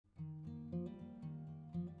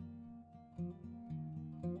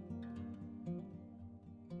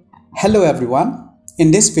Hello everyone. In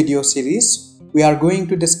this video series, we are going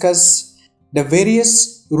to discuss the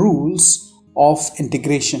various rules of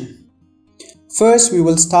integration. First, we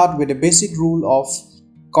will start with the basic rule of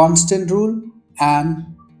constant rule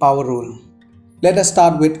and power rule. Let us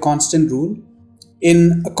start with constant rule.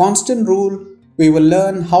 In a constant rule, we will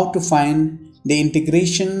learn how to find the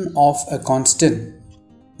integration of a constant.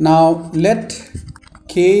 Now, let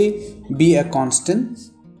k be a constant.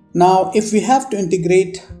 Now, if we have to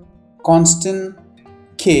integrate constant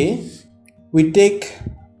k, we take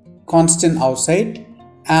constant outside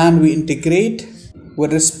and we integrate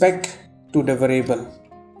with respect to the variable.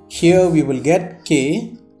 Here we will get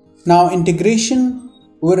k. Now integration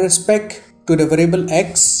with respect to the variable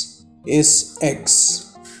x is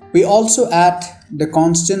x. We also add the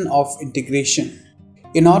constant of integration.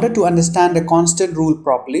 In order to understand the constant rule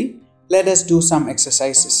properly, let us do some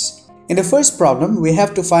exercises. In the first problem, we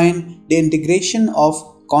have to find the integration of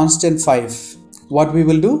constant 5. What we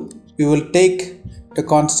will do? We will take the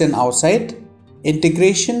constant outside,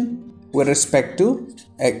 integration with respect to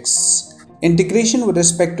x. Integration with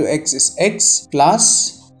respect to x is x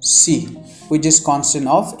plus c, which is constant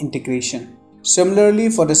of integration. Similarly,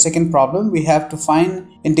 for the second problem, we have to find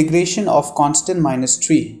integration of constant minus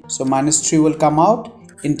 3. So minus 3 will come out,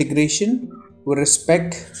 integration with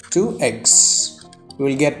respect to x. We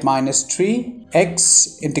will get minus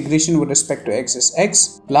 3x, integration with respect to x is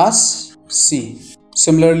x plus c.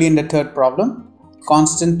 Similarly, in the third problem,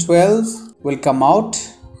 constant 12 will come out,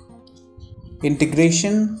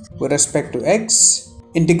 integration with respect to x.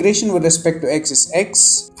 Integration with respect to x is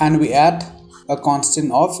x and we add a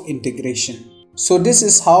constant of integration. So this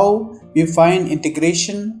is how we find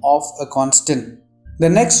integration of a constant. The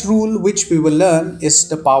next rule which we will learn is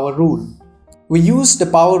the power rule. We use the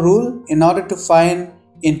power rule in order to find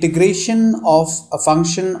integration of a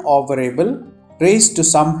function or variable raised to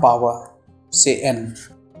some power, say n.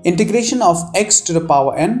 Integration of x to the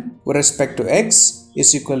power n with respect to x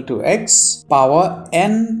is equal to x power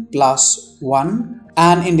n plus 1,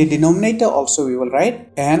 and in the denominator also we will write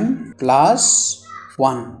n plus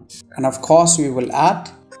 1, and of course we will add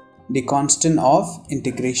the constant of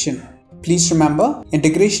integration. Please remember,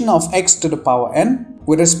 integration of x to the power n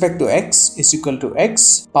with respect to x is equal to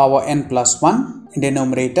x power n plus 1 in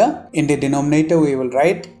denominator. In the denominator we will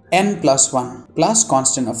write n plus 1 plus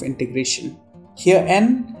constant of integration. Here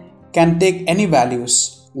n can take any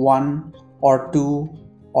values, 1 or 2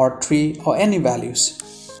 or 3 or any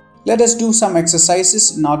values. Let us do some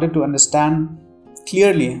exercises in order to understand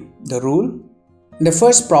clearly the rule. In the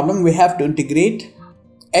first problem, we have to integrate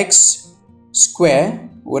x square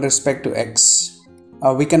with respect to x.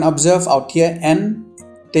 We can observe out here n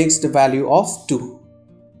takes the value of 2.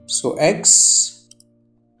 So x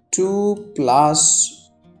 2 plus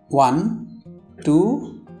 1,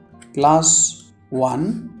 2 plus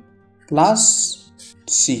 1 plus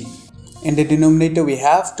c. In the denominator we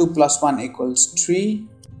have 2 plus 1 equals 3,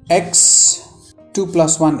 x 2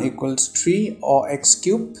 plus 1 equals 3 or x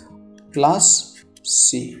cube plus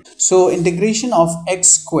c. So integration of x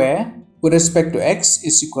square with respect to x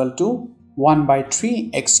is equal to 1 by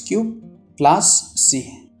 3 x cube plus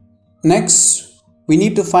c. Next, we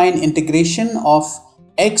need to find integration of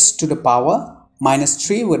x to the power minus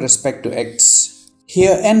 3 with respect to x.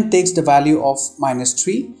 Here n takes the value of minus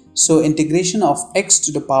 3. So integration of x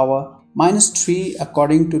to the power minus 3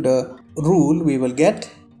 according to the rule we will get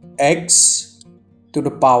x to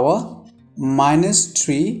the power minus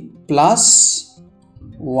 3 plus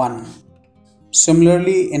 1.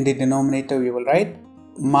 Similarly, in the denominator we will write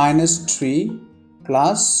minus 3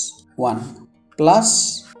 plus 1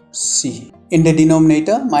 plus c. In the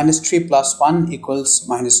denominator, minus 3 plus 1 equals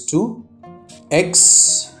minus 2.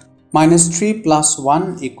 X minus 3 plus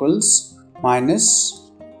 1 equals minus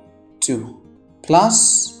 2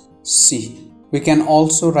 plus c. We can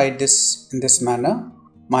also write this in this manner,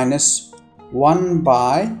 minus 1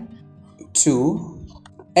 by 2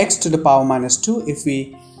 x to the power minus 2. If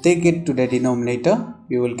we take it to the denominator,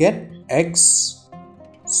 we will get x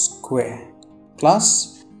square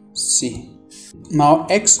plus c. Now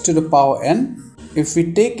x to the power n, if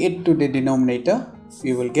we take it to the denominator,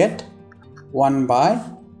 we will get 1 by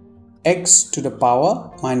x to the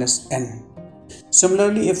power minus n.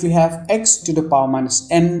 Similarly, if we have x to the power minus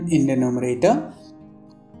n in the numerator,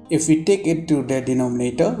 if we take it to the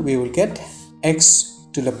denominator, we will get x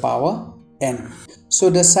to the power n. So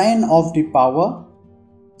the sign of the power,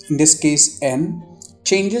 in this case n,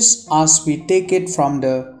 changes as we take it from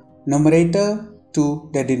the numerator to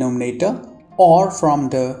the denominator or from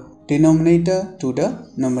the denominator to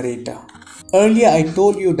the numerator. Earlier I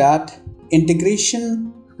told you that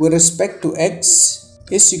integration with respect to x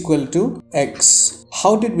is equal to x.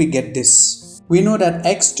 How did we get this? We know that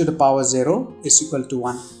x to the power 0 is equal to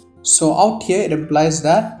 1. So out here it implies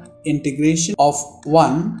that integration of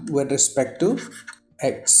 1 with respect to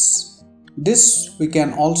x. This we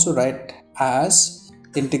can also write as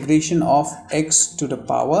integration of x to the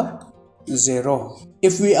power 0.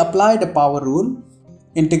 If we apply the power rule,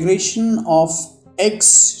 integration of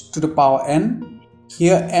x to the power n,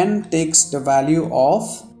 here n takes the value of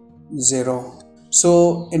 0.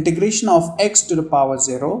 So integration of x to the power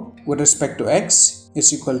 0 with respect to x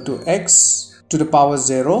is equal to x to the power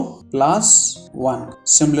 0 plus 1.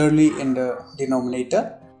 Similarly in the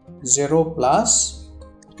denominator, 0 plus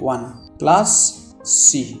 1 plus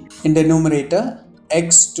c. In the numerator,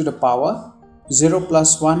 x to the power 0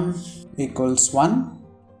 plus 1 equals 1.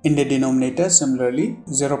 In the denominator, similarly,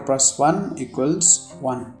 0 plus 1 equals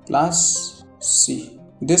 1 plus c.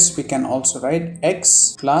 This we can also write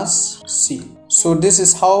x plus c. So this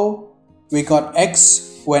is how we got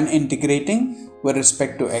x when integrating with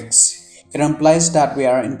respect to x. It implies that we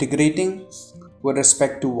are integrating with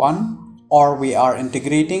respect to 1, or we are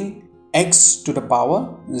integrating x to the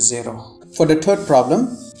power 0. For the third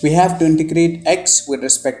problem, we have to integrate x with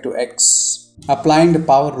respect to x. Applying the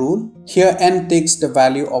power rule, here n takes the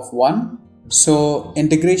value of 1. So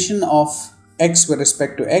integration of x with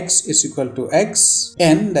respect to x is equal to x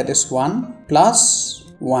n, that is 1, plus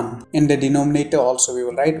 1. In the denominator also we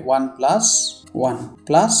will write 1 plus 1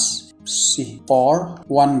 plus c, or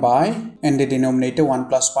 1 by, in the denominator 1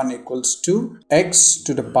 plus 1 equals 2, x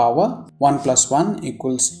to the power 1 plus 1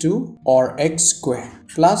 equals 2, or x square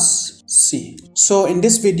plus c. So in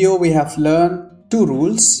this video we have learned two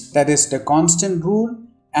rules, that is the constant rule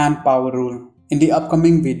and power rule. In the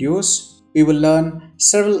upcoming videos we will learn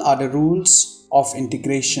several other rules of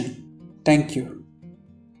integration. Thank you.